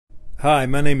Hi,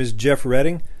 my name is Jeff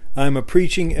Redding. I'm a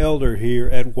preaching elder here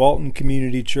at Walton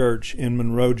Community Church in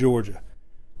Monroe, Georgia.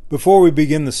 Before we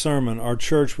begin the sermon, our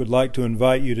church would like to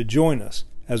invite you to join us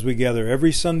as we gather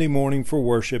every Sunday morning for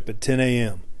worship at 10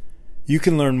 a.m. You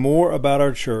can learn more about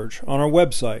our church on our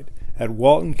website at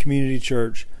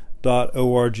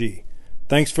waltoncommunitychurch.org.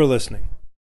 Thanks for listening.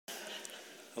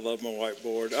 I love my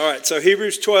whiteboard. All right, so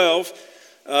Hebrews 12.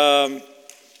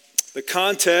 The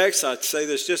context, I say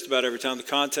this just about every time, the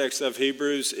context of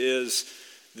Hebrews is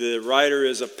the writer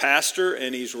is a pastor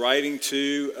and he's writing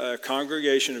to a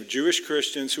congregation of Jewish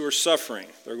Christians who are suffering.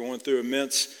 They're going through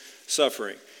immense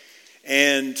suffering.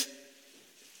 And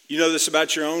you know this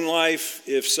about your own life.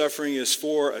 If suffering is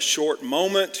for a short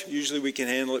moment, usually we can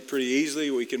handle it pretty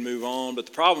easily. We can move on. But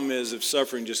the problem is if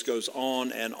suffering just goes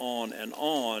on and on and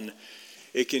on,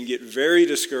 it can get very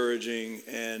discouraging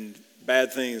and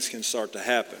bad things can start to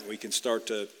happen. We can start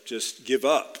to just give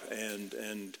up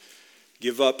and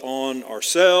give up on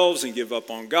ourselves and give up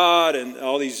on God, and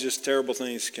all these just terrible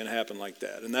things can happen like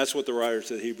that. And that's what the writer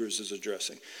to the Hebrews is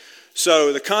addressing.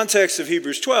 So the context of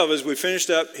Hebrews 12 is we finished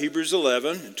up Hebrews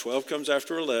 11, and 12 comes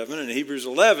after 11. And in Hebrews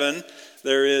 11,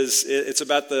 it's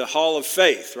about the hall of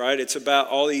faith, right? It's about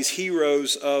all these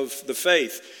heroes of the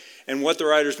faith. And what the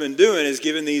writer's been doing is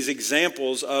giving these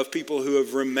examples of people who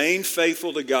have remained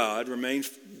faithful to God, remained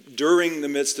during the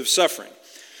midst of suffering.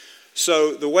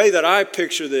 So the way that I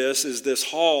picture this is this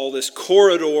hall, this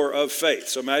corridor of faith.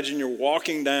 So imagine you're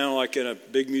walking down like in a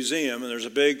big museum, and there's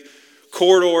a big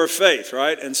corridor of faith,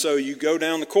 right? And so you go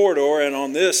down the corridor, and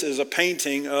on this is a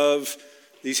painting of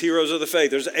these heroes of the faith.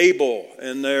 There's Abel,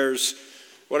 and there's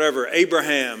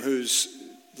Abraham, who's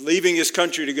leaving his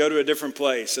country to go to a different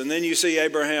place. And then you see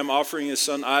Abraham offering his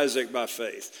son Isaac by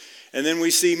faith. And then we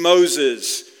see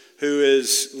Moses, who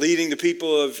is leading the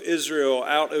people of Israel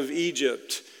out of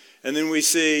Egypt. And then we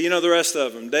see, the rest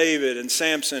of them, David and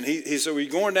Samson. So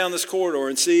we're going down this corridor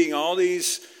and seeing all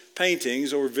these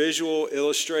paintings or visual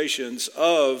illustrations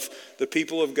of the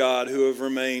people of God who have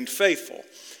remained faithful.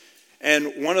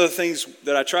 And one of the things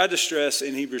that I tried to stress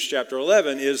in Hebrews chapter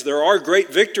 11 is there are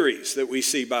great victories that we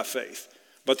see by faith.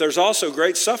 But there's also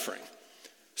great suffering.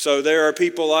 So there are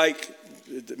people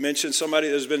mentioned somebody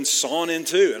that's been sawn in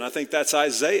two, and I think that's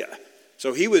Isaiah.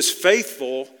 So he was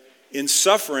faithful in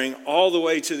suffering all the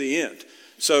way to the end.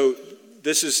 So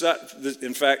this is not,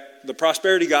 in fact, the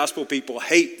prosperity gospel people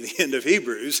hate the end of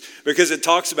Hebrews because it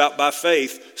talks about by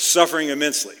faith suffering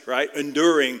immensely, right?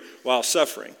 Enduring while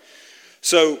suffering.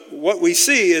 So what we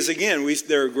see is, again,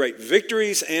 there are great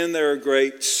victories and there are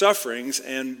great sufferings,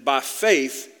 and by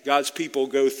faith, God's people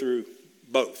go through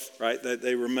both, right? That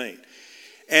they remain.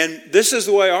 And this is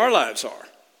the way our lives are.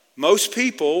 Most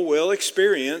people will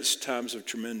experience times of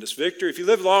tremendous victory. If you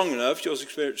live long enough, you'll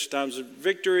experience times of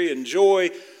victory and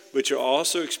joy, but you'll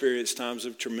also experience times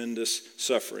of tremendous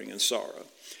suffering and sorrow.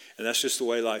 And that's just the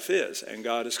way life is. And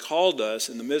God has called us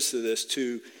in the midst of this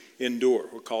to endure.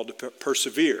 We're called to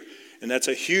persevere. And that's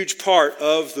a huge part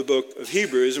of the book of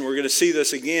Hebrews, and we're going to see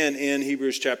this again in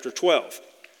Hebrews chapter 12,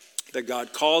 that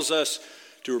God calls us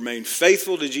to remain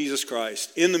faithful to Jesus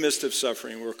Christ in the midst of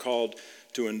suffering. We're called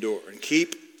to endure and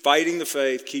keep fighting the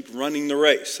faith, keep running the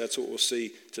race. That's what we'll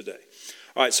see today.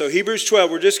 All right, so Hebrews 12,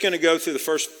 we're just going to go through the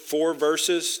first 4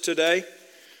 verses today,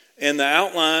 and the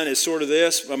outline is sort of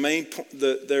this.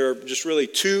 There are just really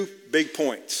 2 big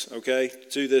points, okay,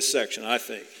 to this section, I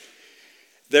think.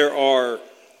 There are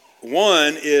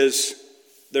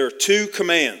 2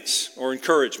 commands or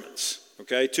encouragements,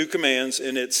 okay? 2 commands,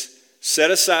 and it's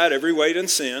set aside every weight and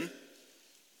sin.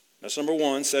 That's number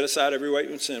 1, set aside every weight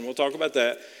and sin. We'll talk about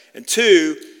that. And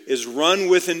 2 is run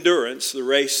with endurance the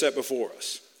race set before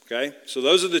us, okay? So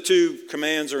those are the 2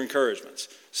 commands or encouragements.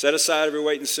 Set aside every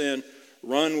weight and sin,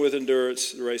 run with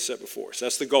endurance the race set before us.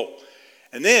 That's the goal.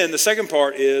 And then the second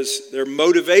part is their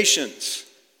motivations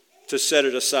to set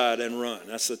it aside and run.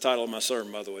 That's the title of my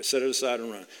sermon, by the way. Set it aside and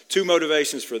run. 2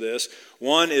 motivations for this.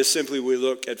 One is simply we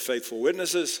look at faithful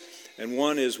witnesses, and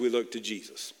one is we look to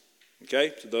Jesus.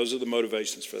 Okay? So those are the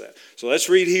motivations for that. So let's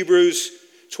read Hebrews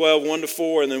 12,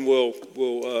 1-4, and then we'll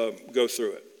go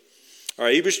through it. All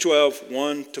right, Hebrews 12,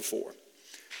 1-4.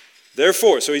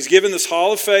 Therefore, so he's given this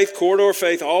hall of faith, corridor of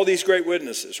faith, all these great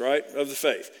witnesses, right, of the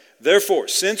faith. Therefore,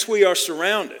 since we are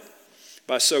surrounded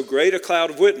by so great a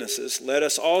cloud of witnesses, let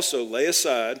us also lay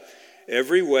aside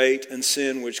every weight and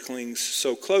sin which clings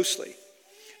so closely.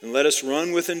 And let us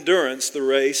run with endurance the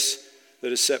race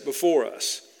that is set before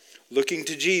us, looking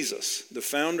to Jesus, the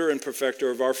founder and perfecter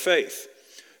of our faith,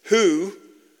 who,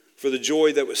 for the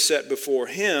joy that was set before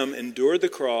him, endured the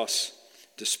cross,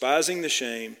 despising the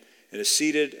shame, and is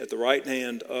seated at the right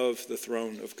hand of the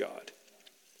throne of God.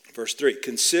 Verse 3,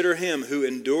 consider him who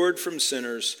endured from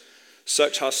sinners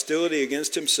such hostility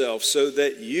against himself, so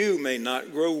that you may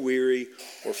not grow weary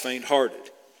or faint-hearted.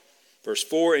 Verse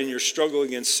 4, in your struggle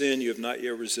against sin, you have not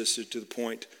yet resisted to the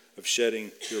point of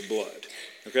shedding your blood.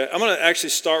 Okay, I'm going to actually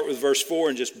start with verse 4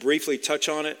 and just briefly touch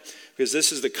on it, because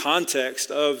this is the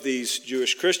context of these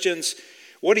Jewish Christians.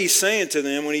 What he's saying to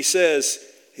them when he says,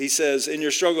 in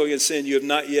your struggle against sin, you have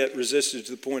not yet resisted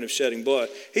to the point of shedding blood.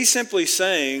 He's simply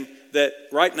saying that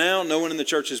right now, no one in the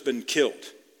church has been killed.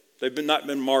 They've not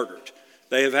been martyred.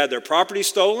 They have had their property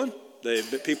stolen.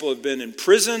 People have been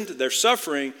imprisoned. They're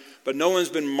suffering, but no one's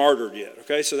been martyred yet.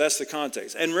 Okay, so that's the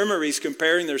context. And remember, he's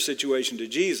comparing their situation to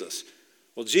Jesus.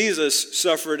 Well, Jesus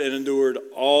suffered and endured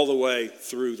all the way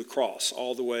through the cross,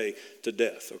 all the way to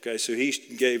death. Okay, so he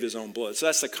gave his own blood. So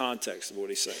that's the context of what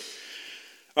he's saying.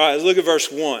 All right, let's look at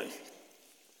verse 1.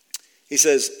 He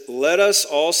says, let us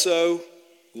also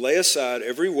lay aside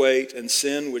every weight and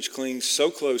sin which clings so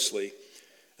closely,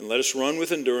 and let us run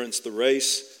with endurance the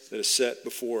race that is set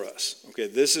before us. Okay,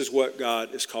 this is what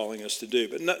God is calling us to do.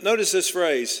 But notice this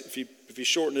phrase, if you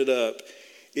shorten it up,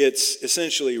 it's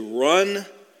essentially run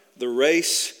the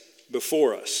race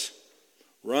before us.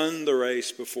 Run the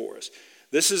race before us.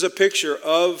 This is a picture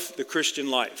of the Christian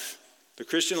life. The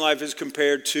Christian life is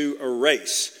compared to a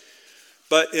race.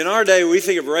 But in our day, we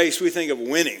think of race, we think of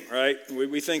winning, right?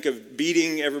 We think of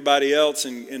beating everybody else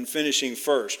and finishing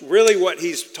first. Really what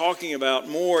he's talking about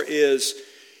more is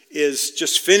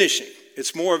just finishing.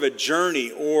 It's more of a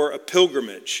journey or a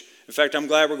pilgrimage. In fact, I'm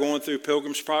glad we're going through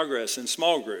Pilgrim's Progress in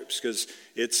small groups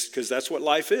because that's what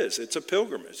life is. It's a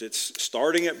pilgrimage. It's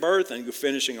starting at birth and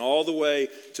finishing all the way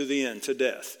to the end, to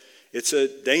death. It's a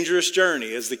dangerous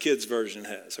journey, as the kids' version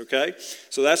has, okay?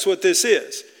 So that's what this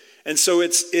is. And so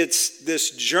it's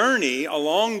this journey,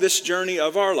 along this journey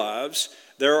of our lives,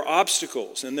 there are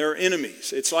obstacles and there are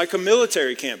enemies. It's like a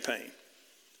military campaign.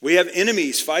 We have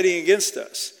enemies fighting against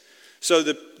us. So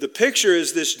the picture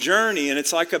is this journey, and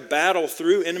it's like a battle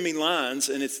through enemy lines,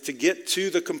 and it's to get to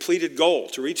the completed goal,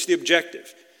 to reach the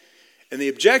objective. And the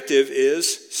objective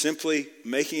is simply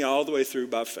making it all the way through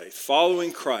by faith,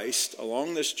 following Christ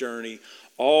along this journey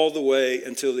all the way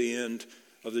until the end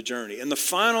of the journey. And the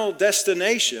final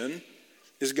destination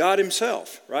is God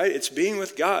himself, right? It's being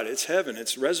with God. It's heaven.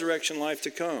 It's resurrection life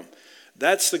to come.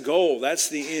 That's the goal. That's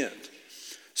the end.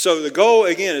 So the goal,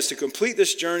 again, is to complete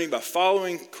this journey by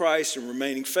following Christ and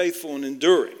remaining faithful and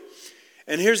enduring.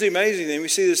 And here's the amazing thing. We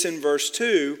see this in verse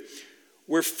 2.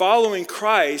 We're following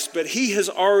Christ, but he has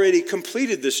already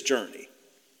completed this journey.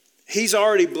 He's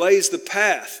already blazed the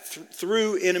path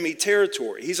through enemy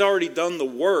territory. He's already done the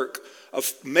work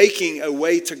of making a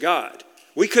way to God.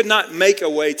 We could not make a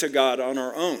way to God on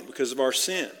our own because of our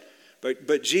sin.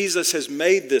 But Jesus has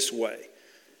made this way.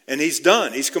 And he's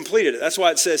done. He's completed it. That's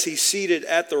why it says he's seated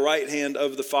at the right hand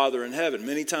of the Father in heaven.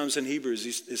 Many times in Hebrews,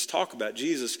 he's talk about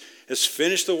Jesus has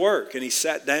finished the work and he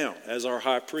sat down as our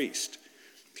high priest.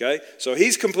 Okay? So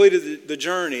he's completed the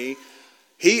journey.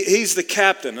 He's the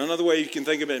captain. Another way you can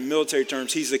think of it in military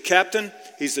terms, he's the captain.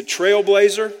 He's the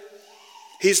trailblazer.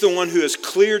 He's the one who has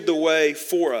cleared the way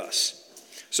for us.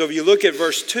 So if you look at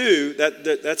verse 2,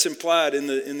 that's implied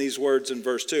in these words in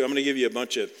verse 2. I'm going to give you a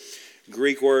bunch of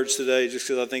Greek words today just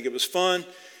because I think it was fun.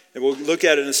 And we'll look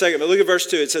at it in a second. But look at verse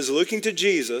 2. It says, looking to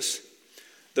Jesus,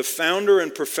 the founder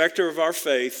and perfecter of our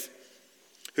faith,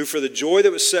 who for the joy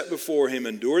that was set before him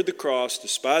endured the cross,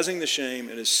 despising the shame,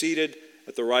 and is seated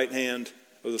at the right hand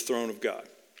of the throne of God.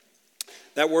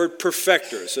 That word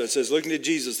perfecter, so it says looking to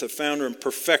Jesus, the founder and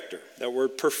perfecter. That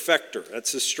word perfecter,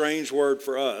 that's a strange word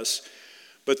for us.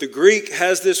 But the Greek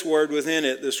has this word within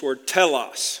it, this word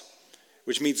telos,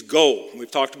 which means goal.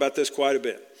 We've talked about this quite a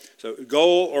bit. So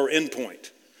goal or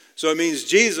endpoint. So it means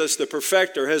Jesus, the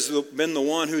perfecter, has been the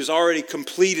one who's already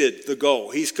completed the goal.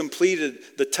 He's completed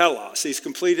the telos. He's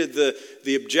completed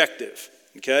the objective.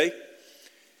 Okay?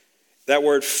 That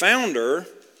word founder,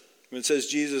 when it says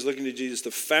Jesus, looking to Jesus,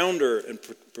 the founder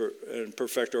and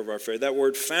perfecter of our faith, that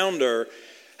word founder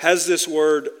has this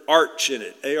word arch in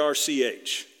it,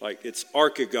 A-R-C-H, like it's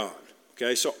archegon.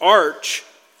 Okay, so arch,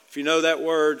 if you know that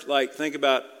word, like think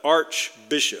about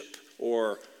archbishop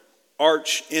or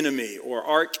arch enemy or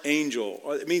archangel.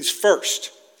 It means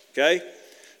first, okay?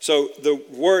 So the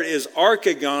word is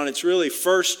archegon. It's really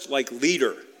first, like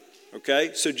leader,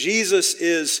 okay? So Jesus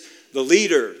is the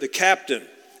leader, the captain,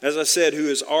 as I said, who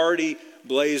has already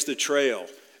blazed the trail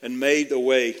and made the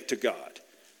way to God.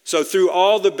 So through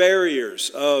all the barriers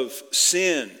of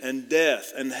sin and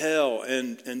death and hell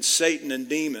and Satan and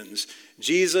demons,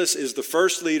 Jesus is the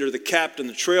first leader, the captain,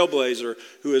 the trailblazer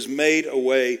who has made a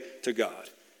way to God.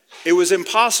 It was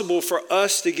impossible for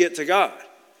us to get to God.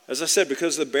 As I said,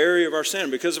 because of the barrier of our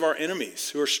sin, because of our enemies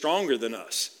who are stronger than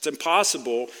us. It's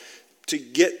impossible to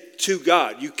get to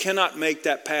God. You cannot make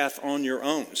that path on your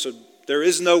own. So there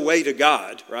is no way to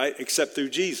God, right, except through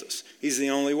Jesus. He's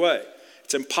the only way.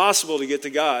 It's impossible to get to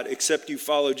God except you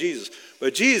follow Jesus.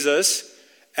 But Jesus,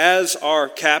 as our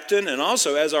captain and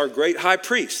also as our great high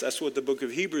priest, that's what the book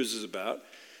of Hebrews is about.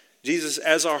 Jesus,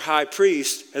 as our high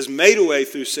priest, has made a way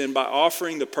through sin by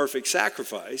offering the perfect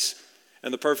sacrifice.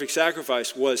 And the perfect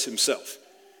sacrifice was himself.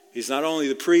 He's not only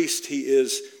the priest, he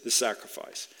is the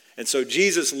sacrifice. And so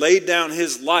Jesus laid down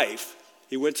his life.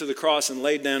 He went to the cross and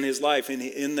laid down his life. And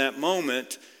in that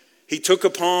moment, he took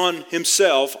upon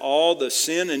himself all the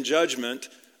sin and judgment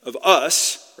of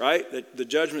us, right? The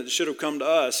judgment that should have come to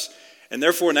us. And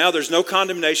therefore now there's no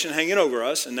condemnation hanging over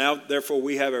us. And now therefore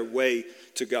we have a way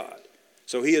to God.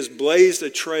 So he has blazed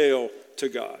a trail to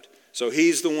God. So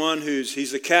he's the one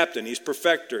he's the captain, he's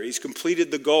perfecter, he's completed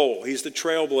the goal, he's the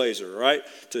trailblazer, right?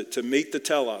 To meet the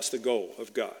telos, the goal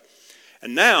of God.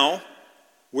 And now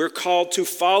we're called to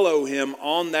follow him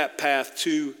on that path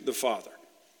to the Father,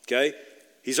 okay?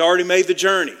 He's already made the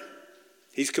journey.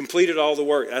 He's completed all the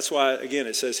work. That's why, again,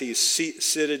 it says he's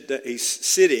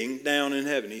sitting down in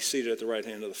heaven. He's seated at the right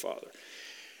hand of the Father.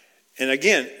 And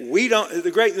again,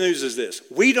 the great news is this.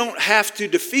 We don't have to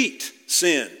defeat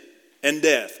sin and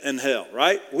death and hell,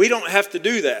 right? We don't have to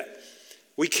do that.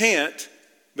 We can't,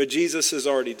 but Jesus has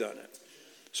already done it.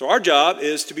 So our job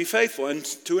is to be faithful and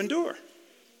to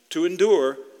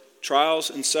endure trials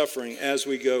and suffering as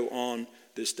we go on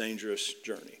this dangerous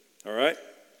journey, all right?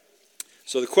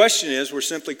 So the question is, we're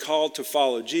simply called to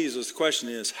follow Jesus. The question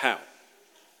is, how?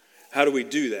 How do we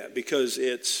do that? Because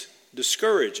it's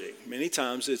discouraging. Many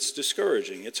times it's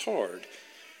discouraging. It's hard.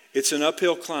 It's an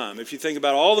uphill climb. If you think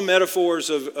about all the metaphors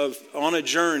of on a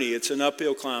journey, it's an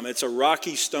uphill climb. It's a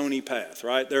rocky, stony path,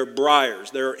 right? There are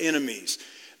briars. There are enemies.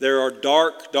 There are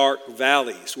dark, dark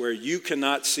valleys where you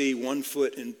cannot see 1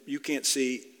 foot and you can't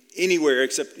see anywhere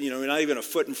except, not even a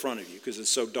foot in front of you because it's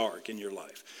so dark in your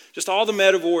life. Just all the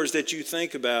metaphors that you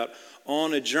think about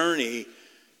on a journey,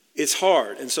 it's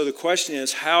hard. And so the question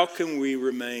is, how can we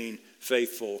remain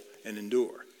faithful and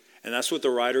endure? And that's what the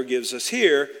writer gives us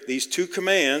here, these 2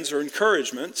 commands or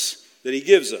encouragements that he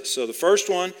gives us. So the first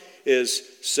one is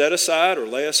set aside or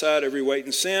lay aside every weight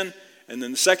and sin. And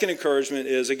then the second encouragement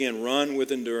is, again, run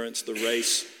with endurance the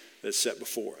race that's set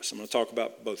before us. I'm going to talk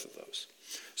about both of those.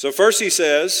 So first he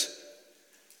says,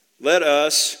 let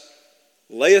us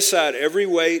lay aside every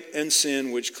weight and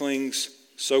sin which clings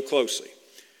so closely.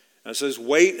 Now it says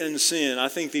weight and sin. I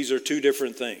think these are 2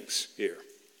 different things here.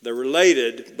 They're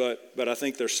related, but I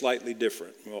think they're slightly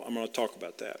different. Well, I'm going to talk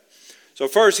about that. So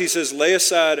first he says, lay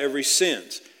aside every sin.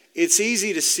 It's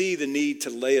easy to see the need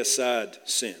to lay aside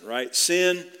sin, right?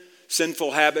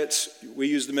 Sinful habits, we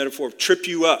use the metaphor of trip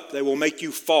you up. They will make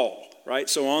you fall, right?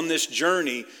 So on this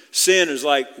journey, sin is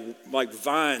like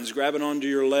vines grabbing onto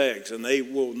your legs, and they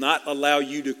will not allow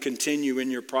you to continue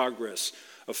in your progress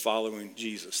of following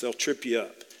Jesus. They'll trip you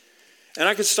up. And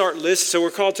I could start listing, so we're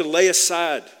called to lay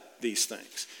aside these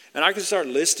things. And I can start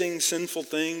listing sinful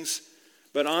things,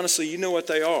 but honestly, you know what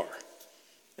they are.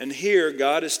 And here,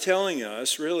 God is telling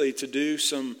us really to do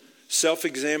some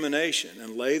self-examination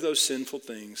and lay those sinful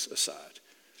things aside.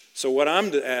 So what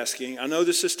I'm asking, I know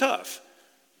this is tough,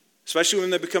 especially when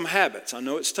they become habits. I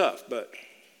know it's tough, but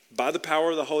by the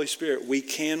power of the Holy Spirit, we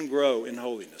can grow in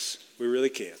holiness. We really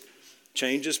can.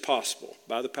 Change is possible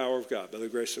by the power of God, by the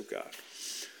grace of God.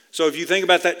 So if you think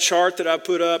about that chart that I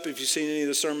put up, if you've seen any of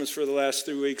the sermons for the last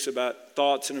 3 weeks about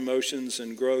thoughts and emotions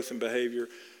and growth and behavior,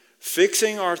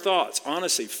 fixing our thoughts,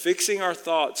 honestly, fixing our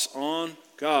thoughts on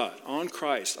God, on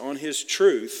Christ, on his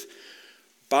truth,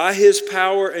 by his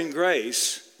power and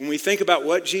grace, when we think about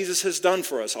what Jesus has done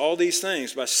for us, all these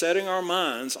things, by setting our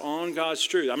minds on God's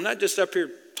truth. I'm not just up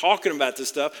here talking about this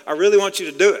stuff. I really want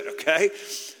you to do it, okay?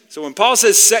 So when Paul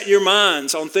says set your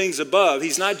minds on things above,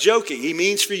 he's not joking. He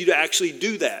means for you to actually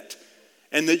do that.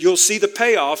 And that you'll see the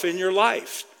payoff in your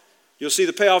life. You'll see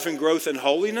the payoff in growth and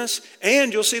holiness.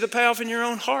 And you'll see the payoff in your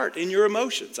own heart, in your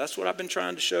emotions. That's what I've been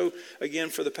trying to show again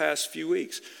for the past few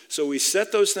weeks. So we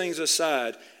set those things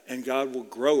aside and God will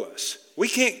grow us. We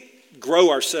can't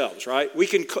grow ourselves, right? We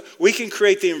can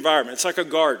create the environment. It's like a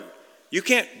garden. You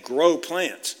can't grow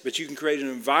plants, but you can create an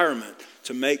environment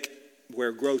to make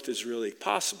where growth is really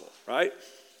possible, right?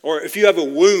 Or if you have a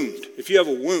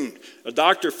wound, a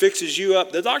doctor fixes you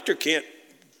up. The doctor can't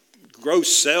grow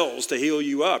cells to heal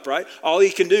you up, right? All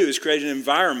he can do is create an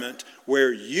environment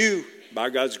where you, by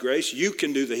God's grace, you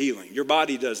can do the healing. Your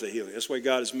body does the healing. That's the way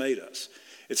God has made us.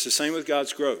 It's the same with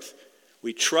God's growth.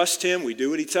 We trust him. We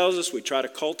do what he tells us. We try to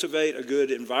cultivate a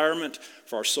good environment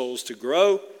for our souls to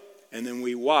grow. And then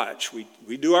we watch.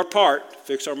 We do our part,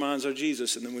 fix our minds on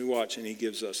Jesus, and then we watch, and he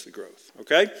gives us the growth.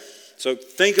 Okay? So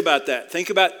think about that. Think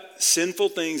about sinful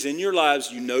things in your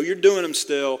lives. You know you're doing them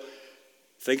still.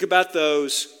 Think about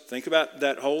those. Think about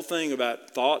that whole thing about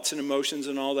thoughts and emotions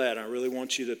and all that. I really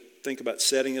want you to think about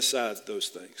setting aside those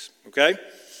things. Okay?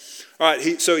 All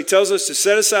right, so he tells us to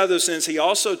set aside those sins. He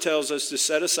also tells us to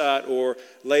set aside or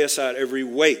lay aside every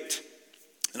weight.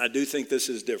 And I do think this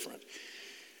is different.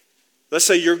 Let's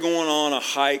say you're going on a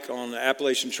hike on the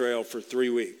Appalachian Trail for 3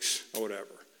 weeks or whatever.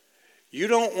 You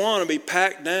don't want to be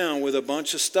packed down with a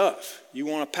bunch of stuff. You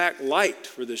want to pack light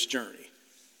for this journey.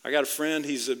 I got a friend,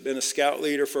 he's been a scout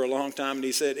leader for a long time, and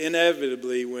he said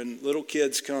inevitably when little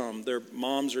kids come, their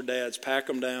moms or dads pack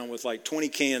them down with like 20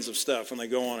 cans of stuff when they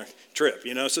go on a trip,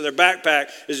 you know. So their backpack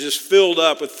is just filled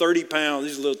up with 30 pounds,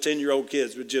 these little 10-year-old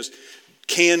kids with just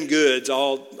canned goods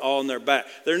all in their back.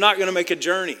 They're not going to make a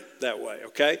journey that way,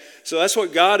 okay? So that's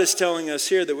what God is telling us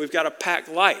here, that we've got to pack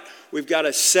light. We've got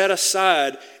to set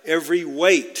aside every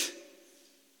weight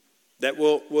that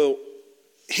will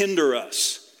hinder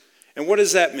us. And what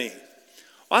does that mean?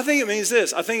 Well, I think it means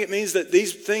this. I think it means that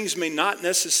these things may not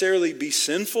necessarily be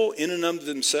sinful in and of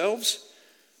themselves,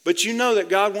 but you know that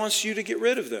God wants you to get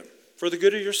rid of them for the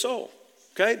good of your soul,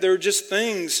 okay? They're just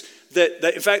things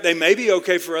that in fact, they may be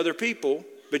okay for other people,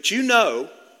 but you know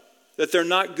that they're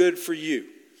not good for you.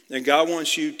 And God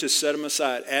wants you to set them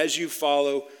aside as you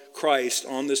follow Christ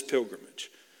on this pilgrimage.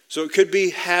 So it could be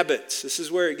habits. This is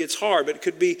where it gets hard, but it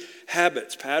could be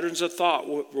habits, patterns of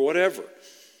thought, whatever.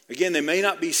 Again, they may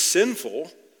not be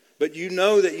sinful, but you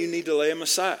know that you need to lay them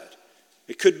aside.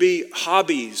 It could be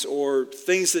hobbies or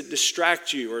things that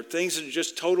distract you or things that are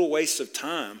just total waste of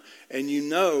time, and you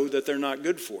know that they're not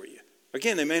good for you.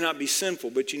 Again, they may not be sinful,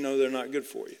 but you know they're not good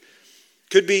for you.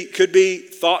 Could be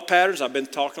thought patterns. I've been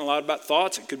talking a lot about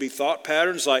thoughts. It could be thought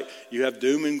patterns like you have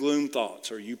doom and gloom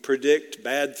thoughts, or you predict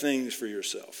bad things for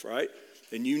yourself, right?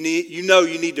 And you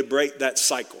need to break that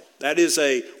cycle. That is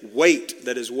a weight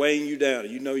that is weighing you down.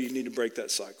 You know you need to break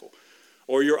that cycle.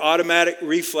 Or your automatic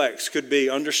reflex could be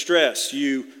under stress.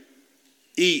 You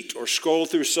eat or scroll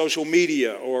through social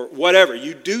media or whatever.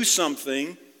 You do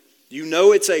something. You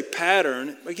know it's a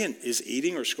pattern. Again, is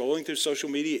eating or scrolling through social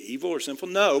media evil or sinful?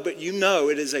 No, but you know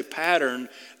it is a pattern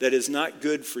that is not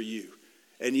good for you.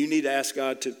 And you need to ask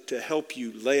God to help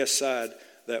you lay aside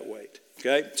that weight.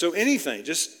 Okay? So anything,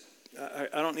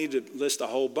 I don't need to list a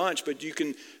whole bunch, but you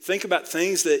can think about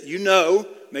things that you know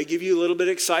may give you a little bit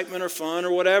of excitement or fun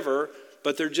or whatever,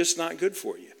 but they're just not good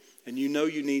for you. And you know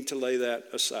you need to lay that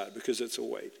aside because it's a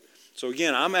weight. So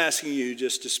again, I'm asking you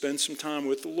just to spend some time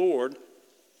with the Lord.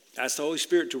 Ask the Holy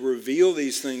Spirit to reveal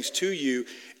these things to you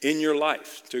in your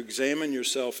life, to examine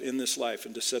yourself in this life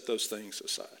and to set those things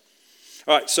aside.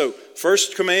 All right, so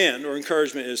first command or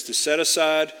encouragement is to set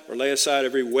aside or lay aside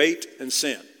every weight and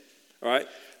sin. All right,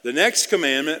 the next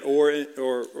commandment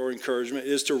or encouragement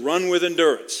is to run with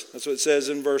endurance. That's what it says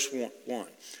in verse 1.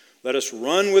 Let us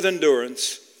run with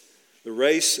endurance the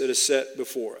race that is set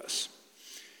before us.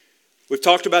 We've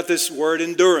talked about this word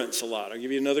endurance a lot. I'll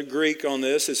give you another Greek on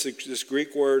this. It's this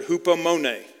Greek word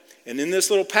hupomone. And in this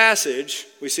little passage,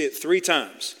 we see it 3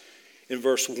 times. In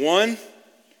verse 1,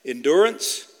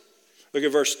 endurance. Look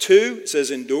at verse 2. It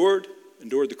says endured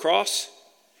the cross.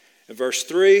 In verse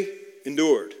 3,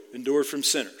 endured from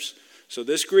sinners. So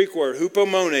this Greek word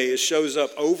hupomone shows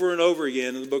up over and over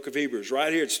again in the book of Hebrews.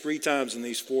 Right here, it's 3 times in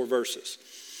these 4 verses.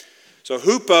 So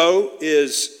hupo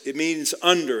it means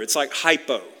under. It's like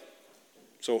hypo.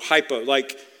 So hypo,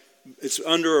 like it's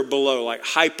under or below, like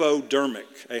hypodermic.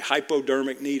 A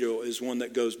hypodermic needle is one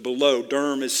that goes below.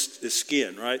 Derm is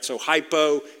skin, right? So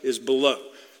hypo is below.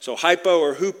 So hypo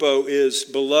or hupo is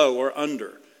below or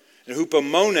under. And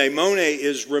hupomone, mone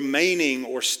is remaining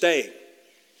or staying.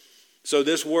 So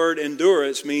this word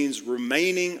endurance means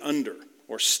remaining under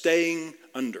or staying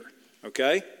under,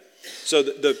 okay? So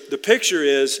the picture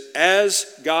is, as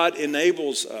God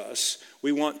enables us,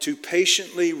 we want to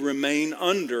patiently remain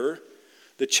under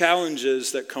the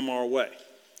challenges that come our way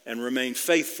and remain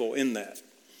faithful in that.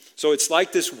 So it's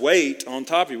like this weight on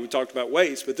top of you. We talked about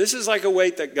weights, but this is like a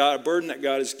burden that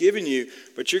God has given you,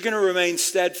 but you're going to remain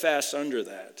steadfast under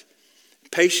that,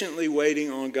 patiently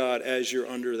waiting on God as you're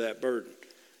under that burden.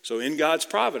 So in God's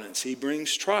providence, he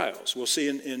brings trials. We'll see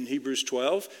in Hebrews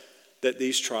 12 that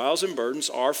these trials and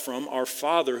burdens are from our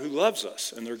Father who loves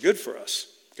us, and they're good for us,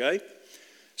 okay?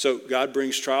 So God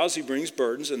brings trials, he brings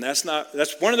burdens, and that's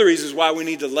one of the reasons why we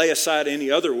need to lay aside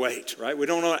any other weight, right? We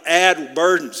don't want to add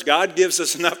burdens. God gives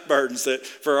us enough burdens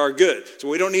for our good. So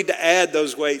we don't need to add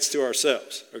those weights to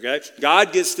ourselves, okay?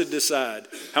 God gets to decide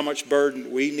how much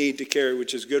burden we need to carry,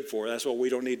 which is good for us. That's why we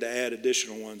don't need to add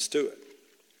additional ones to it.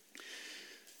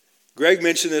 Greg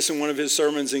mentioned this in one of his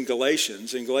sermons in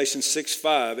Galatians. In Galatians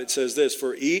 6:5, it says this,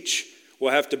 "For each will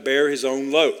have to bear his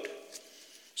own load."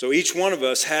 So each one of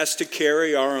us has to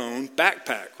carry our own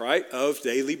backpack, right, of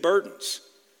daily burdens.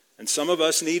 And some of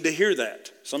us need to hear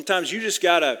that. Sometimes you just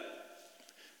gotta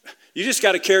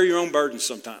carry your own burdens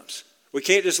sometimes. We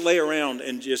can't just lay around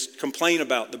and just complain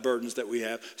about the burdens that we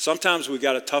have. Sometimes we've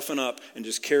got to toughen up and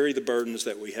just carry the burdens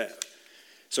that we have.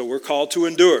 So we're called to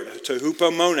endure, to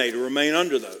hupomone, to remain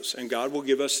under those. And God will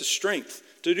give us the strength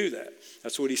to do that.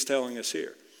 That's what he's telling us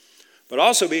here. But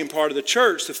also being part of the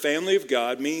church, the family of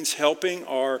God, means helping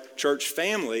our church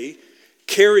family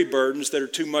carry burdens that are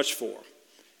too much for them.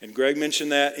 And Greg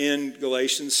mentioned that in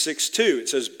Galatians 6:2. It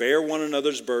says, "Bear one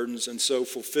another's burdens and so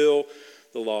fulfill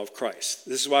the law of Christ."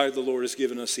 This is why the Lord has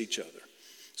given us each other.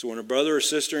 So when a brother or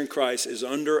sister in Christ is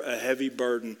under a heavy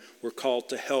burden, we're called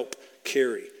to help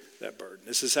carry that burden.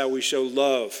 This is how we show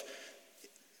love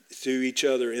to each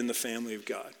other in the family of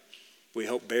God. We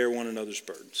help bear one another's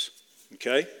burdens.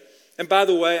 Okay? And by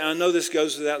the way, I know this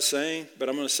goes without saying, but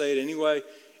I'm going to say it anyway.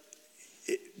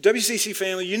 WCC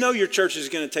family, you know your church is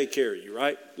going to take care of you,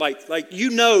 right? Like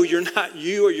you know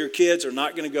you or your kids are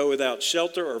not going to go without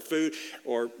shelter or food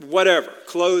or whatever,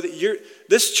 clothing.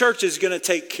 This church is going to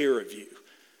take care of you.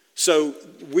 So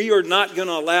we are not going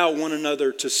to allow one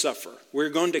another to suffer. We're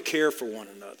going to care for one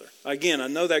another. Again, I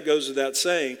know that goes without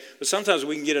saying, but sometimes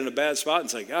we can get in a bad spot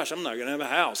and say, gosh, I'm not going to have a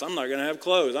house. I'm not going to have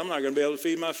clothes. I'm not going to be able to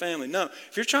feed my family. No,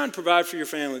 if you're trying to provide for your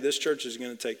family, this church is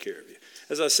going to take care of you.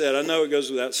 As I said, I know it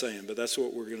goes without saying, but that's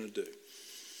what we're going to do.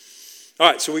 All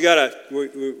right, so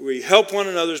we help one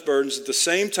another's burdens. At the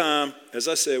same time, as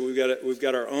I said, we've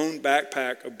got our own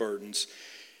backpack of burdens.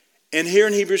 And here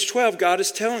in Hebrews 12, God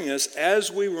is telling us,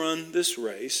 as we run this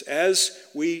race, as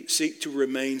we seek to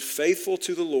remain faithful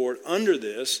to the Lord under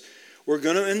this, we're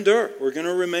going to endure. We're going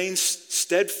to remain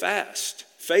steadfast,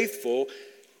 faithful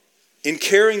in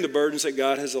carrying the burdens that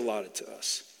God has allotted to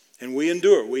us. And we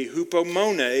endure. We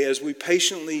hupomone as we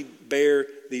patiently bear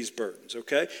these burdens,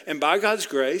 okay? And by God's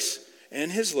grace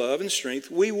and his love and strength,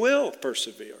 we will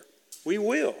persevere. We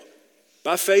will.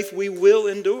 By faith, we will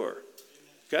endure.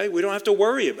 Okay, we don't have to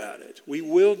worry about it. We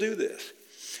will do this.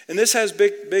 And this has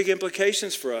big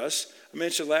implications for us. I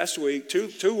mentioned last week,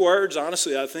 two words,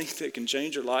 honestly, I think that can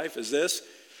change your life is this: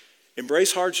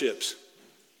 embrace hardships.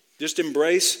 Just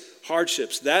embrace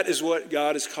hardships. That is what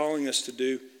God is calling us to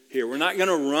do here. We're not going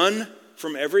to run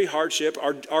from every hardship.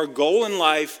 Our goal in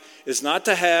life is not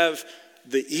to have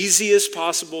the easiest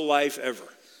possible life ever.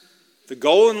 The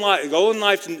goal in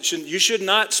life, you should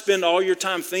not spend all your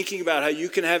time thinking about how you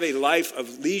can have a life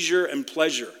of leisure and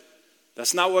pleasure.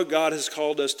 That's not what God has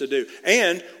called us to do.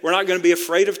 And we're not going to be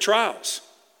afraid of trials.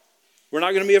 We're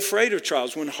not going to be afraid of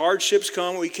trials. When hardships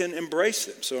come, we can embrace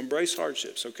them. So embrace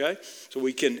hardships, okay? So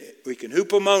we can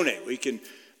hupomone. We can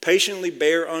patiently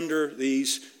bear under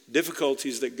these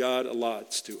difficulties that God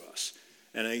allots to us.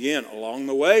 And again, along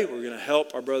the way, we're going to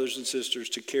help our brothers and sisters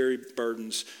to carry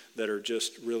burdens that are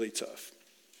just really tough.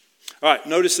 All right,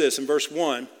 notice this in verse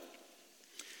 1.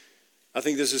 I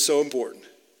think this is so important.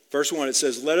 Verse 1, it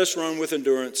says, "Let us run with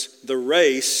endurance the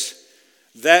race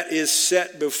that is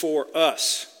set before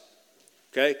us."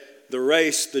 Okay? The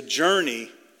race, the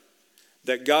journey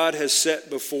that God has set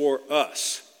before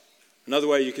us. Another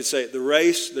way you could say it, the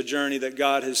race, the journey that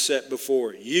God has set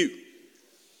before you.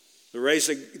 The race,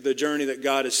 the journey that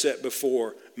God has set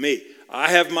before me. I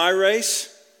have my race.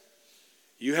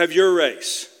 You have your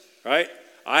race, right?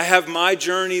 I have my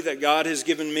journey that God has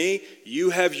given me. You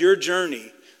have your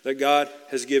journey that God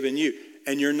has given you.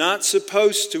 And you're not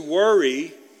supposed to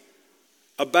worry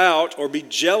about or be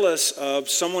jealous of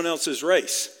someone else's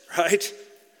race, right?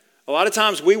 A lot of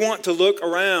times we want to look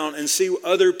around and see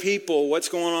other people, what's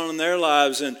going on in their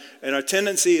lives, and our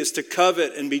tendency is to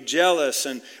covet and be jealous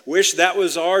and wish that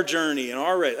was our journey and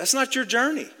our race. That's not your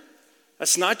journey.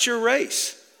 That's not your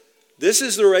race. This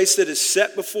is the race that is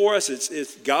set before us.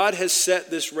 God has set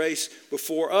this race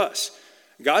before us.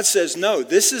 God says, no,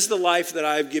 this is the life that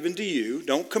I have given to you.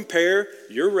 Don't compare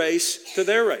your race to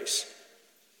their race.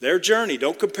 Their journey.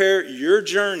 Don't compare your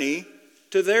journey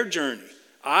to their journey.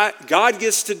 God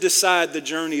gets to decide the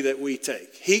journey that we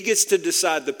take. He gets to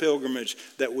decide the pilgrimage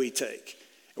that we take.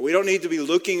 And we don't need to be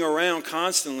looking around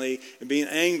constantly and being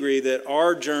angry that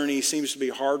our journey seems to be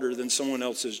harder than someone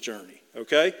else's journey.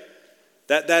 Okay?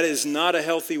 That is not a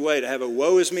healthy way to have a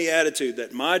woe is me attitude,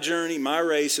 that my journey, my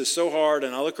race is so hard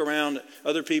and I look around at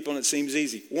other people and it seems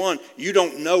easy. One, you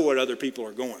don't know what other people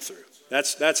are going through.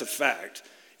 That's a fact.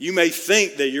 You may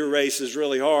think that your race is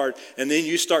really hard, and then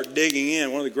you start digging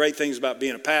in. One of the great things about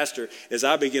being a pastor is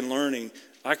I begin learning.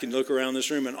 I can look around this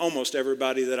room and almost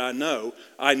everybody that I know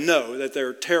that there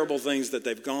are terrible things that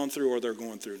they've gone through or they're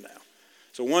going through now.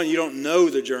 So one, you don't know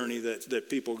the journey that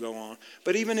people go on.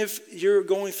 But even if you're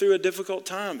going through a difficult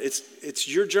time, it's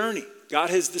your journey.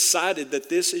 God has decided that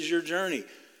this is your journey.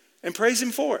 And praise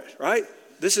him for it, right?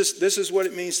 This is what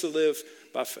it means to live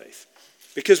by faith.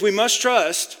 Because we must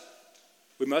trust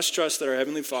that our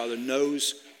Heavenly Father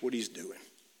knows what he's doing.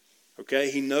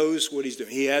 Okay? He knows what he's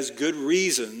doing. He has good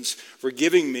reasons for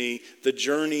giving me the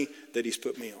journey that he's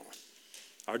put me on.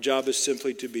 Our job is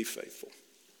simply to be faithful.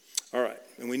 All right.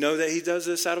 And we know that he does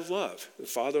this out of love. The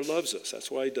Father loves us. That's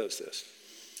why he does this.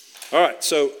 All right.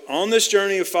 So on this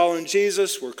journey of following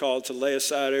Jesus, we're called to lay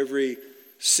aside every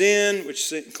sin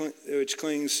which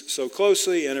clings so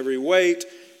closely and every weight,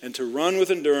 and to run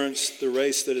with endurance the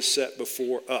race that is set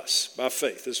before us by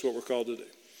faith. This is what we're called to do.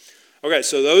 Okay,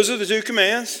 so those are the two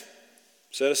commands.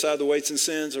 Set aside the weights and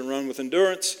sins and run with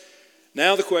endurance.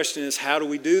 Now the question is, how do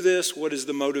we do this? What is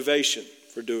the motivation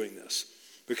for doing this?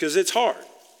 Because it's hard.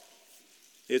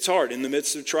 It's hard. In the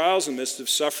midst of trials, in the midst of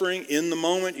suffering, in the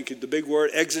moment, the big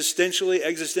word, existentially,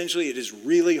 it is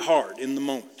really hard in the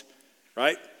moment,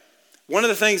 right? One of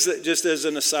the things that, just as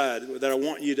an aside, that I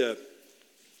want you to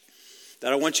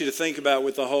think about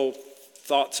with the whole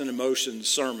thoughts and emotions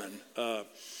sermon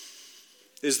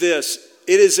is this.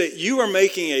 It is that you are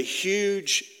making a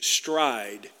huge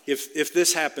stride if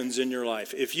this happens in your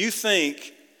life. If you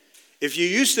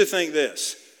used to think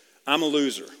this, I'm a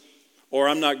loser, or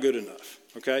I'm not good enough,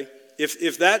 okay?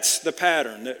 If that's the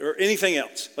pattern, or anything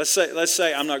else, let's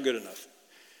say I'm not good enough.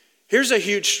 Here's a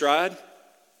huge stride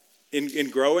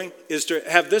in growing, is to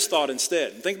have this thought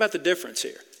instead. And think about the difference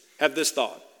here. Have this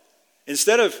thought.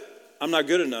 Instead of, I'm not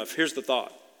good enough, here's the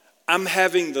thought. I'm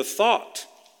having the thought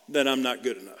that I'm not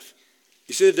good enough.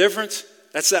 You see the difference?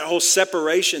 That's that whole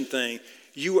separation thing.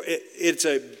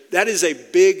 That is a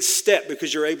big step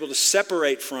because you're able to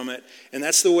separate from it. And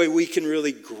that's the way we can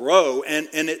really grow. And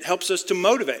it helps us to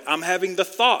motivate. I'm having the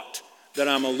thought that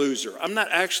I'm a loser. I'm not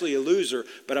actually a loser,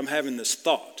 but I'm having this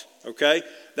thought. Okay?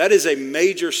 That is a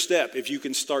major step if you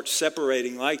can start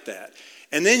separating like that.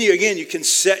 And then you can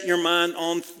set your mind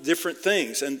on different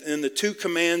things. And the two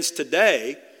commands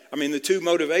today, the two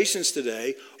motivations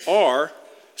today are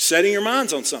setting your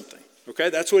minds on something. Okay,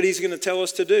 that's what he's going to tell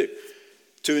us to do.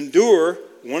 To endure,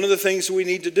 one of the things we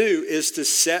need to do is to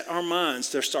set our minds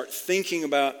to start thinking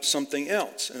about something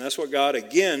else. And that's what God,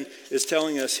 again, is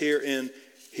telling us here in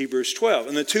Hebrews 12.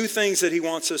 And the two things that he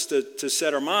wants us to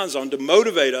set our minds on to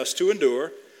motivate us to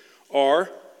endure are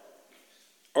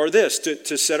this,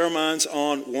 to set our minds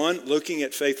on, one, looking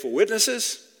at faithful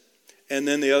witnesses, and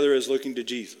then the other is looking to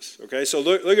Jesus. Okay, so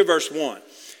look at verse 1.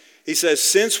 He says,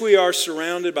 since we are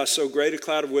surrounded by so great a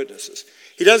cloud of witnesses.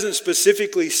 He doesn't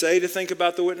specifically say to think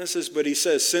about the witnesses, but he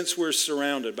says, since we're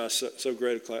surrounded by so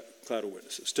great a cloud of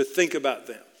witnesses, to think about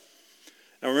them.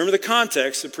 Now remember the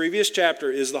context, the previous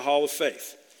chapter is the Hall of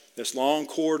Faith, this long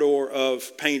corridor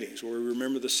of paintings where we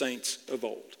remember the saints of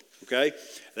old. Okay?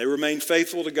 They remained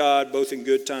faithful to God both in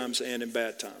good times and in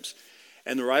bad times.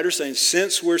 And the writer's saying,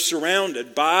 since we're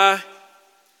surrounded by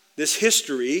this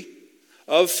history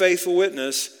of faithful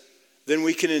witness, then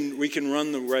we can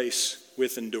run the race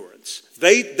with endurance.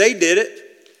 They did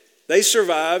it. They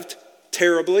survived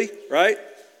terribly, right?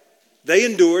 They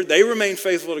endured. They remained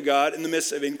faithful to God in the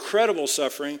midst of incredible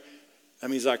suffering. That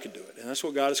means I could do it. And that's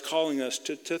what God is calling us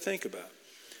to think about.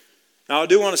 Now, I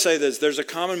do want to say this. There's a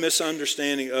common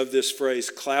misunderstanding of this phrase,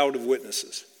 cloud of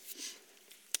witnesses.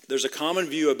 There's a common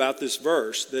view about this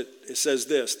verse that it says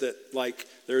this, that like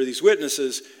there are these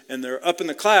witnesses and they're up in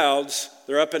the clouds,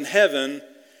 they're up in heaven,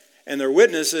 and they're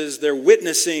witnesses, they're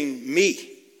witnessing me.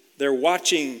 They're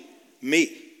watching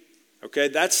me. Okay,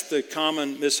 that's the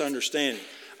common misunderstanding.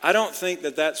 I don't think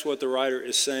that that's what the writer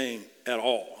is saying at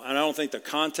all. And I don't think the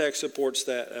context supports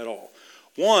that at all.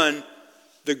 One,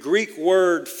 the Greek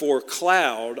word for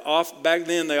cloud, back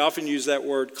then they often used that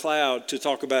word cloud to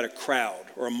talk about a crowd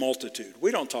or a multitude.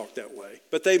 We don't talk that way,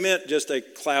 but they meant just a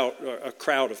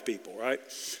crowd of people, right?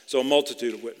 So a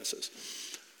multitude of witnesses.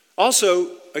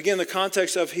 Also, again, the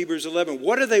context of Hebrews 11,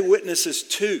 what are they witnesses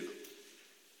to?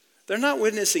 They're not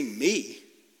witnessing me,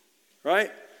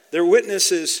 right? They're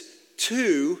witnesses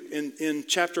to, in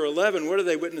chapter 11, what are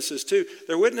they witnesses to?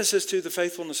 They're witnesses to the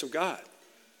faithfulness of God.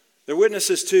 They're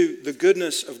witnesses to the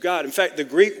goodness of God. In fact, the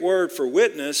Greek word for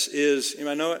witness is, you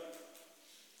might know it?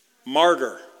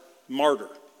 Martyr.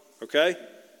 Okay?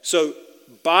 So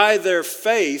by their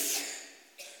faith,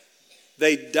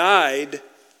 they died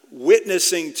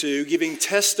witnessing to, giving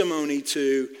testimony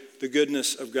to the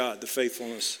goodness of God, the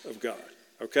faithfulness of God.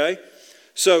 Okay?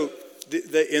 So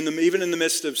even in the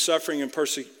midst of suffering and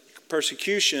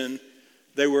persecution,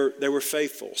 they were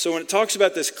faithful. So when it talks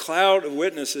about this cloud of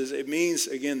witnesses, it means,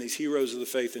 again, these heroes of the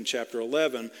faith in chapter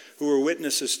 11 who were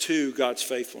witnesses to God's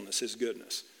faithfulness, his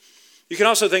goodness. You can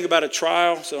also think about a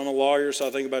trial. So I'm a lawyer, so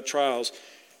I think about trials.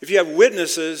 If you have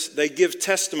witnesses, they give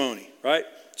testimony, right?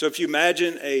 So if you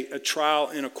imagine a trial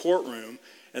in a courtroom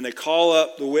and they call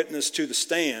up the witness to the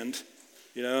stand,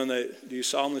 and do you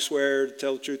solemnly swear to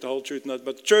tell the truth, the whole truth, nothing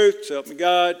but the truth, so help me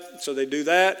God. So they do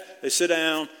that. They sit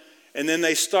down. And then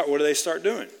what do they start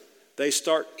doing? They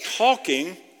start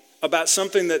talking about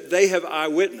something that they have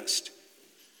eyewitnessed.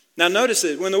 Now notice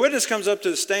this, when the witness comes up to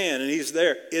the stand and he's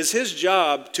there, is his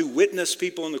job to witness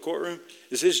people in the courtroom?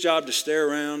 Is his job to stare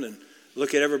around and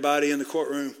look at everybody in the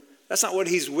courtroom? That's not what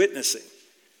he's witnessing.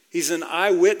 He's an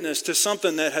eyewitness to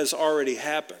something that has already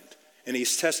happened, and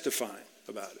he's testifying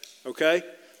about it, okay?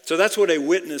 So that's what a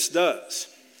witness does.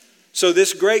 So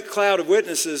this great cloud of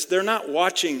witnesses, they're not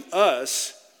watching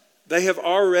us. They have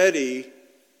already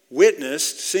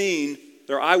witnessed, seen,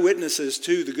 they're eyewitnesses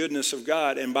to the goodness of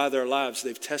God, and by their lives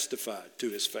they've testified to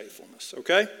his faithfulness.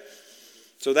 Okay?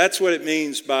 So that's what it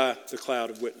means by the cloud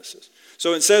of witnesses.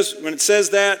 So when it says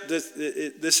that,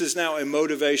 this is now a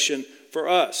motivation for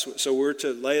us. So we're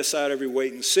to lay aside every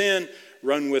weight and sin,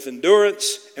 run with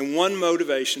endurance, and one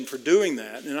motivation for doing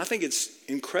that, and I think it's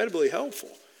incredibly helpful,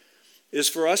 is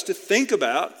for us to think,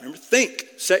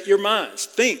 set your minds,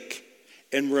 think.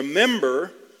 And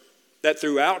remember that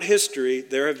throughout history,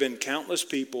 there have been countless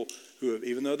people who have,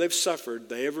 even though they've suffered,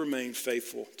 they have remained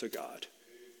faithful to God.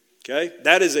 Okay?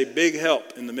 That is a big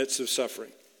help in the midst of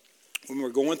suffering. When we're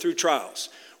going through trials,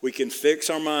 we can fix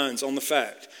our minds on the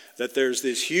fact that there's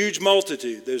this huge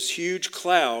multitude, this huge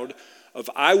cloud of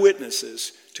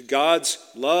eyewitnesses to God's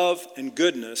love and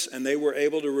goodness, and they were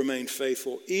able to remain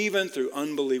faithful even through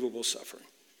unbelievable suffering.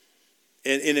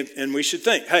 And we should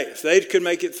think, hey, if they could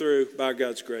make it through by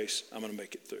God's grace, I'm going to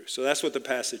make it through. So that's what the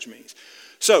passage means.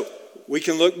 So we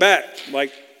can look back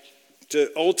like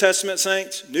to Old Testament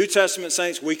saints, New Testament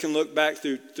saints. We can look back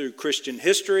through Christian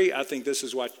history. I think this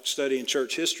is why studying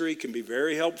church history can be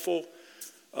very helpful.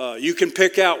 You can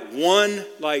pick out one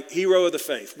hero of the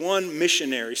faith, one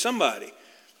missionary, somebody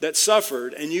that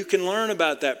suffered, and you can learn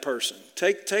about that person.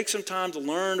 Take some time to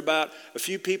learn about a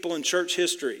few people in church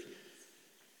history.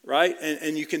 Right?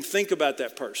 And you can think about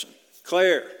that person.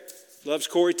 Claire loves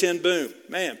Corrie ten Boom.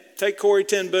 Man, take Corrie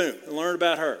ten Boom and learn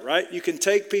about her, right? You can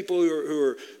take people who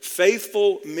are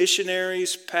faithful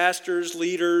missionaries, pastors,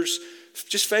 leaders,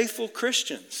 just faithful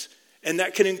Christians. And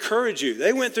that can encourage you.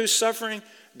 They went through suffering.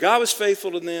 God was faithful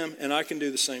to them, and I can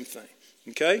do the same thing.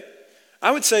 Okay?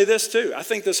 I would say this too. I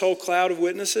think this whole cloud of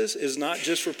witnesses is not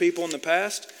just for people in the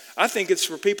past. I think it's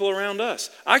for people around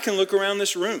us. I can look around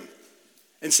this room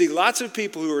and see lots of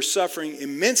people who are suffering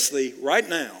immensely right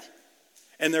now,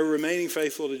 and they're remaining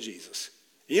faithful to Jesus.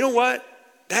 You know what?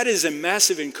 That is a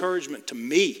massive encouragement to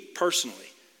me personally.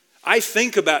 I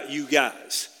think about you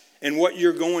guys and what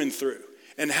you're going through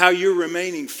and how you're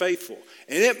remaining faithful.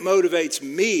 And it motivates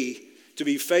me to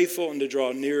be faithful and to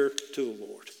draw near to the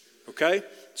Lord. Okay?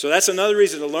 So that's another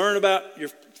reason to learn about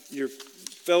your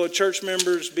fellow church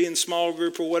members, be in small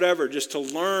group or whatever, just to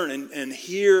learn and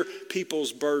hear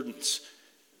people's burdens.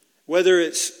 Whether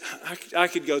it's, I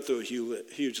could go through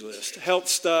a huge list. Health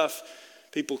stuff,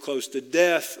 people close to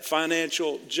death,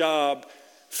 financial, job,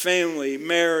 family,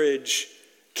 marriage,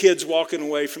 kids walking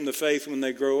away from the faith when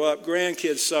they grow up,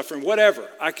 grandkids suffering, whatever.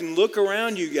 I can look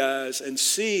around you guys and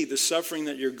see the suffering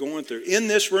that you're going through in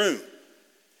this room,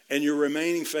 and you're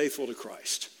remaining faithful to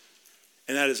Christ.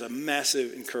 And that is a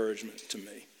massive encouragement to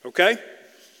me. Okay?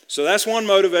 So that's one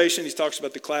motivation. He talks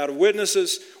about the cloud of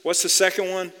witnesses. What's the second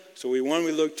one? So we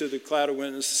look to the cloud of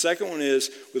witnesses. The second one is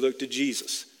we look to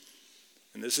Jesus.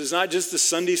 And this is not just the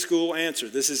Sunday school answer.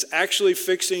 This is actually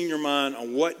fixing your mind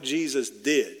on what Jesus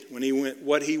did when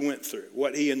what he went through,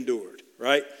 what he endured,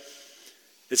 right?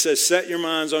 It says, set your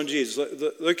minds on Jesus.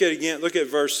 Look at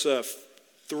verse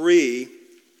 3.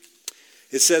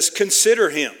 It says, consider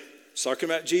him. It's talking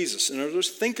about Jesus. In other words,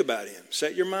 think about him.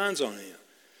 Set your minds on him.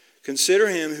 Consider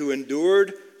him who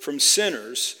endured from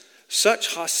sinners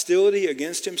such hostility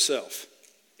against himself.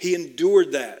 He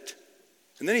endured that.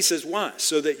 And then he says, why?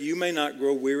 So that you may not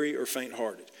grow weary or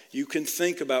faint-hearted. You can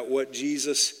think about what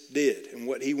Jesus did and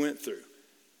what he went through.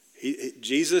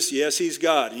 Jesus, yes, he's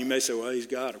God. And you may say, well, he's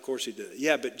God. Of course he did it.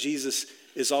 Yeah, but Jesus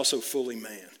is also fully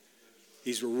man.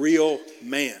 He's a real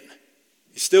man.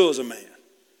 He still is a man.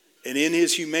 And in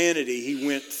his humanity, he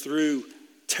went through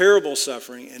terrible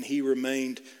suffering and he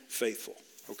remained faithful.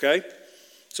 Okay?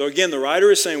 So again, the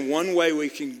writer is saying one way we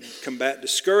can combat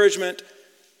discouragement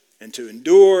and to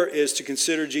endure is to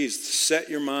consider Jesus, to set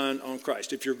your mind on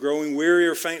Christ. If you're growing weary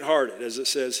or faint-hearted, as it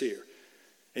says here,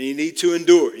 and you need to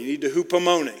endure, you need to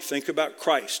hupomone, think about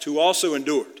Christ, who also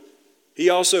endured. He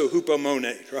also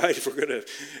hupomoned, right? If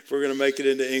we're gonna make it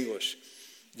into English.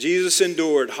 Jesus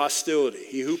endured hostility.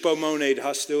 He hupomoned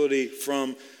hostility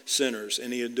from sinners,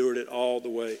 and he endured it all the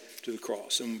way to the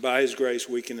cross. And by his grace,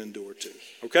 we can endure too.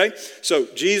 Okay? So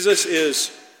Jesus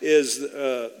is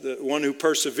the one who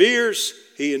perseveres.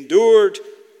 He endured.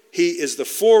 He is the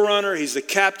forerunner. He's the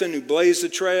captain who blazed the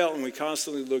trail, and we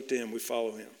constantly look to him. We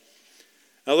follow him.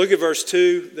 Now look at verse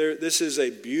 2. This is a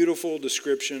beautiful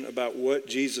description about what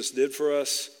Jesus did for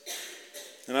us.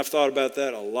 And I've thought about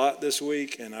that a lot this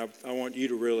week, and I want you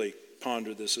to really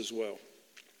ponder this as well.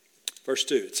 Verse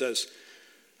 2, it says,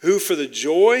 who for the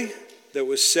joy that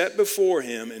was set before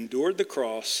him endured the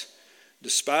cross,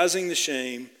 despising the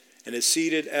shame, and is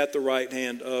seated at the right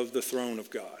hand of the throne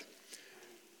of God.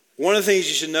 One of the things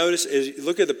you should notice is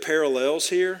look at the parallels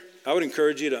here. I would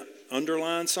encourage you to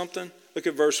underline something. Look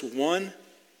at verse 1.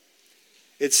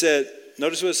 It said,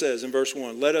 notice what it says in verse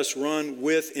 1, let us run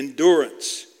with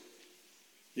endurance.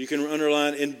 You can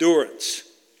underline endurance.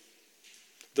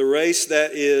 The race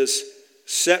that is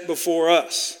set before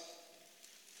us.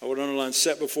 I would underline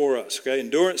set before us. Okay,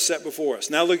 endurance set before us.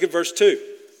 Now look at verse 2.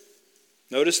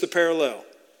 Notice the parallel.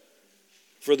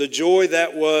 For the joy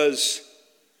that was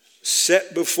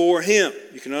set before him.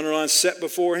 You can underline set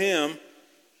before him.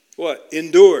 What?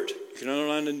 Endured. You can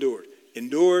underline endured.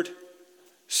 Endured,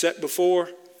 set before,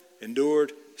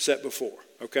 endured, set before.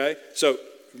 Okay? So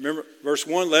remember verse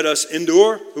 1, let us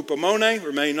endure, hupomone,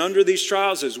 remain under these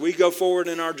trials as we go forward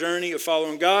in our journey of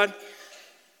following God.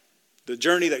 The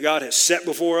journey that God has set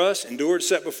before us, endured,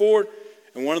 set before.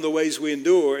 And one of the ways we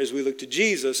endure is we look to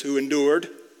Jesus who endured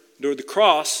the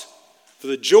cross for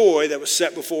the joy that was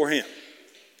set before him.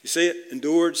 You see it?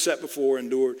 Endured, set before,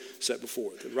 endured, set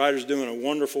before. The writer's doing a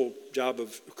wonderful job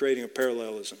of creating a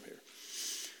parallelism here.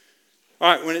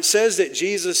 All right, when it says that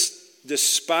Jesus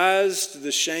despised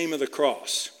the shame of the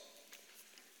cross,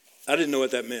 I didn't know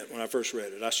what that meant when I first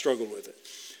read it. I struggled with it.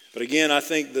 But again, I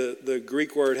think the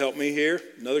Greek word helped me here.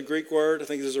 Another Greek word, I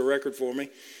think this is a record for me.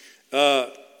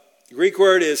 The Greek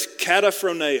word is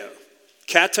kataphroneo.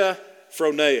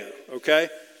 Kataphroneo, okay?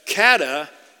 Kata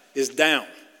is down,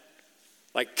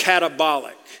 like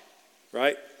catabolic,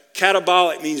 right?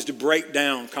 Catabolic means to break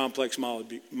down complex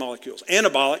molecules.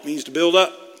 Anabolic means to build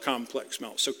up complex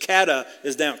molecules. So kata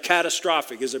is down.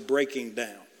 Catastrophic is a breaking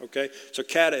down, okay? So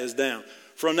kata is down.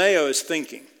 Phroneo is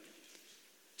thinking.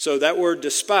 So that word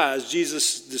despise,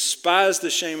 Jesus despised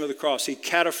the shame of the cross. He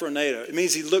kataphroneo. It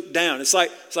means he looked down. It's like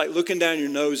looking down your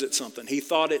nose at something. He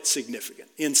thought it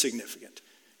insignificant.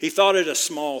 He thought it a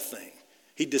small thing.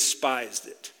 He despised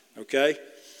it, okay?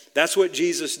 That's what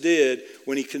Jesus did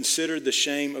when he considered the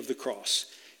shame of the cross.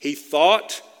 He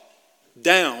thought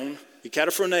down, he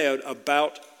kataphroneoed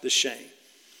about the shame.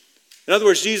 In other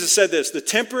words, Jesus said this, the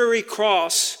temporary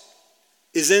cross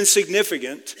is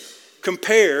insignificant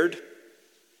compared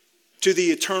to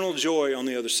the eternal joy on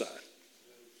the other side.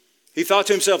 He thought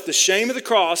to himself, the shame of the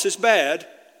cross is bad,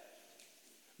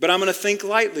 but I'm going to think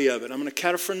lightly of it. I'm going to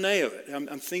kataphroneo it.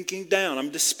 I'm thinking down. I'm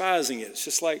despising it. It's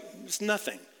just like, it's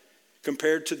nothing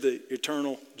compared to the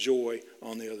eternal joy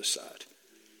on the other side,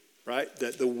 right?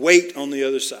 The weight on the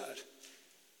other side.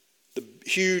 The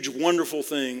huge, wonderful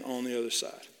thing on the other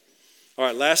side. All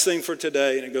right, last thing for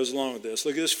today, and it goes along with this.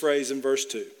 Look at this phrase in verse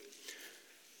 2.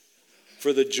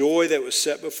 For the joy that was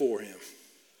set before him.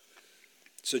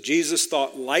 So Jesus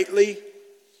thought lightly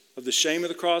of the shame of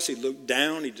the cross. He looked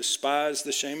down. He despised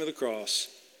the shame of the cross.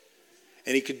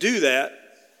 And he could do that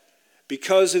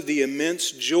because of the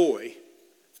immense joy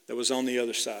that was on the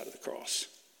other side of the cross.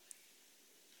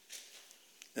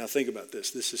 Now think about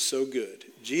this. This is so good.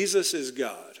 Jesus is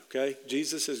God, okay?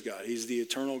 Jesus is God. He's the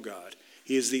eternal God.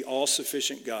 He is the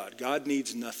all-sufficient God. God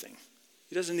needs nothing.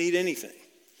 He doesn't need anything.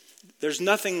 There's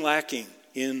nothing lacking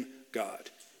in God.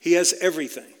 He has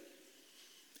everything.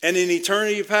 And in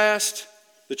eternity past,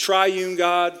 the triune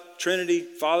God, Trinity,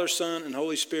 Father, Son, and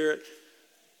Holy Spirit,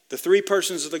 the three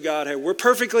persons of the Godhead, were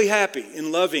perfectly happy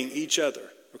in loving each other,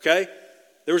 okay?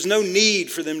 There was no need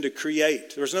for them to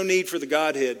create. There was no need for the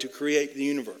Godhead to create the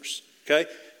universe, okay?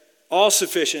 All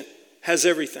sufficient, has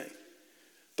everything.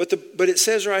 But it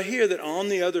says right here that on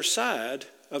the other side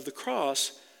of the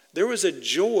cross, there was a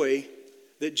joy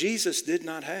that Jesus did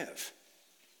not have.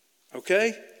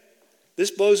 Okay? This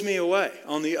blows me away.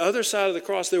 On the other side of the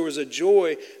cross, there was a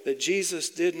joy that Jesus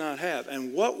did not have.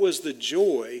 And what was the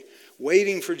joy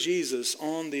waiting for Jesus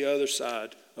on the other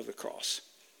side of the cross?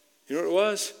 You know what it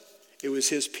was? It was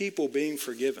his people being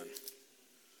forgiven.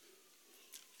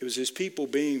 It was his people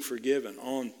being forgiven.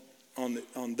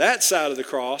 On that side of the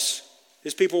cross,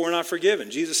 his people were not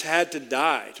forgiven. Jesus had to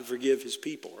die to forgive his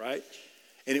people, right?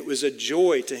 And it was a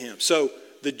joy to him. So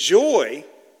the joy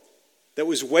that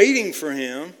was waiting for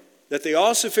him, that the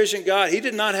all-sufficient God, he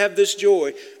did not have this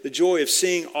joy, the joy of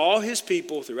seeing all his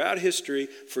people throughout history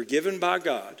forgiven by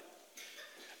God.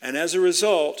 And as a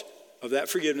result of that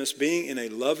forgiveness, being in a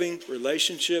loving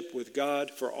relationship with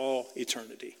God for all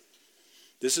eternity.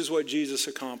 This is what Jesus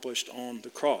accomplished on the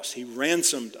cross. He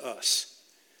ransomed us.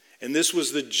 And this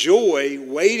was the joy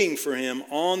waiting for him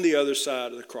on the other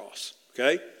side of the cross.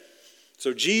 Okay?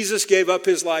 So Jesus gave up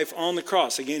his life on the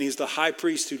cross. Again, he's the high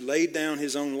priest who laid down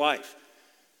his own life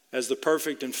as the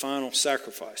perfect and final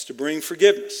sacrifice to bring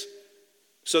forgiveness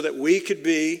so that we could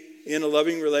be in a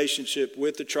loving relationship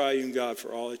with the triune God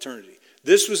for all eternity.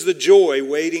 This was the joy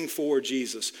waiting for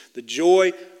Jesus. The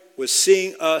joy was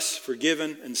seeing us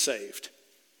forgiven and saved.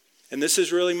 And this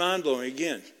is really mind-blowing.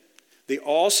 Again, the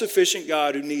all-sufficient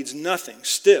God who needs nothing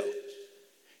still,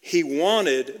 he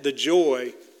wanted the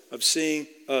joy of seeing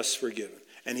us forgiven.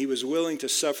 And he was willing to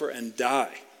suffer and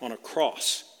die on a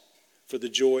cross for the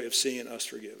joy of seeing us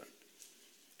forgiven.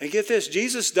 And get this,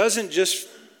 Jesus doesn't just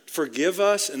forgive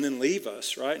us and then leave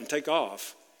us, right, and take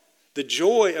off. The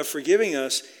joy of forgiving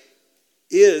us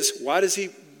is, why does he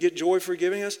get joy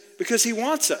forgiving us? Because he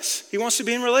wants us. He wants to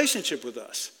be in relationship with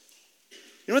us.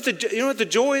 You know what the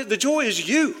joy is? The joy is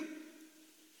you.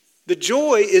 The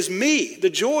joy is me. The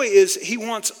joy is he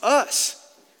wants us.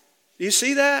 Do you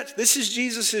see that? This is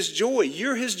Jesus' joy.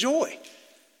 You're his joy.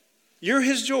 You're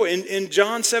his joy. In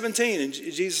John 17, in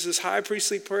Jesus' high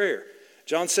priestly prayer,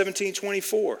 John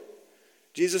 17:24,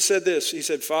 Jesus said this. He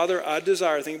said, Father, I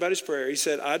desire, think about his prayer. He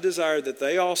said, I desire that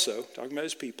they also, talking about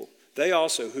his people, they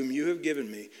also, whom you have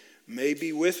given me, may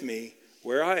be with me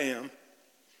where I am,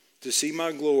 to see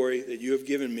my glory that you have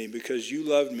given me, because you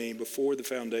loved me before the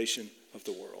foundation of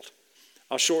the world.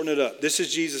 I'll shorten it up. This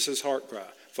is Jesus' heart cry.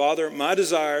 Father, my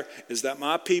desire is that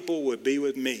my people would be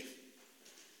with me.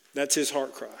 That's his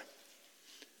heart cry.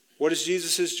 What is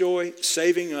Jesus' joy?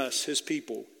 Saving us, his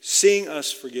people, seeing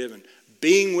us forgiven,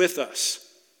 being with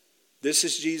us. This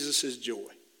is Jesus' joy.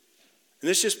 And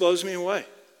this just blows me away.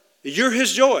 You're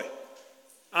his joy.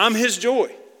 I'm his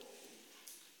joy.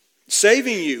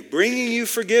 Saving you, bringing you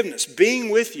forgiveness, being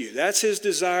with you. That's his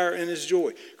desire and his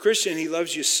joy. Christian, he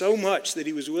loves you so much that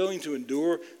he was willing to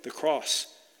endure the cross.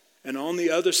 And on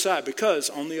the other side, because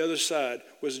on the other side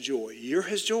was joy. You're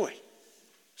his joy.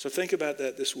 So think about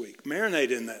that this week. Marinate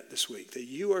in that this week, that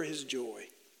you are his joy.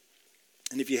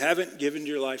 And if you haven't given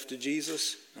your life to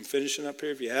Jesus, I'm finishing up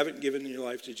here. If you haven't given your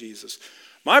life to Jesus,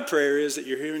 my prayer is that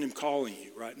you're hearing him calling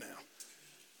you right now.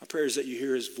 My prayer is that you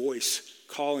hear his voice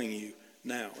calling you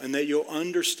now, and that you'll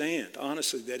understand,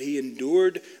 honestly, that he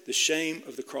endured the shame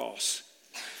of the cross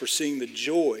for seeing the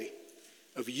joy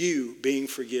of you being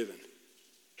forgiven.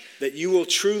 That you will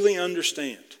truly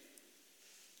understand,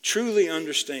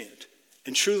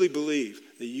 and truly believe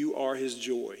that you are his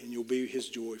joy, and you'll be his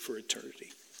joy for eternity.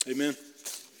 Amen?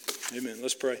 Amen.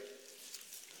 Let's pray.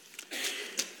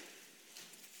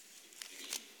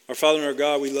 Our Father and our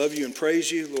God, we love you and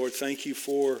praise you. Lord, thank you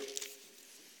for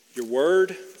your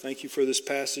word. Thank you for this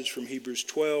passage from Hebrews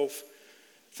 12.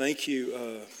 Thank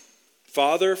you,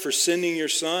 Father, for sending your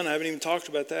son. I haven't even talked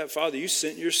about that. Father, you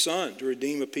sent your son to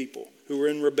redeem a people who were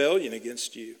in rebellion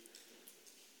against you.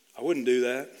 I wouldn't do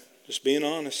that, just being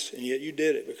honest, and yet you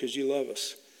did it because you love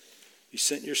us. You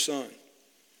sent your son.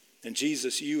 And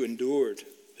Jesus, you endured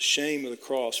the shame of the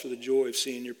cross for the joy of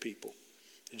seeing your people,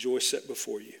 the joy set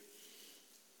before you.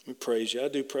 We praise you. I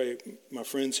do pray my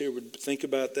friends here would think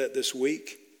about that this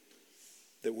week,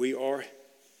 that we are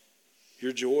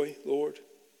your joy, Lord.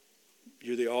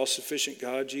 You're the all-sufficient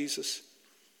God, Jesus.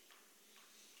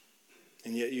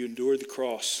 And yet you endured the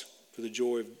cross for the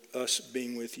joy of us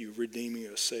being with you, redeeming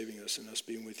us, saving us, and us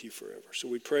being with you forever. So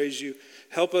we praise you.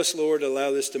 Help us, Lord, to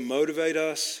allow this to motivate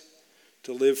us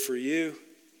to live for you,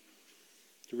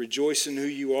 to rejoice in who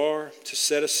you are, to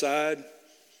set aside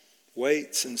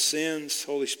weights and sins.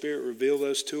 Holy Spirit, reveal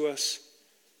those to us.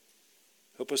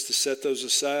 Help us to set those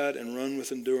aside and run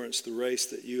with endurance the race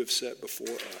that you have set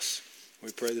before us.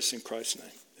 We pray this in Christ's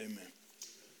name. Amen.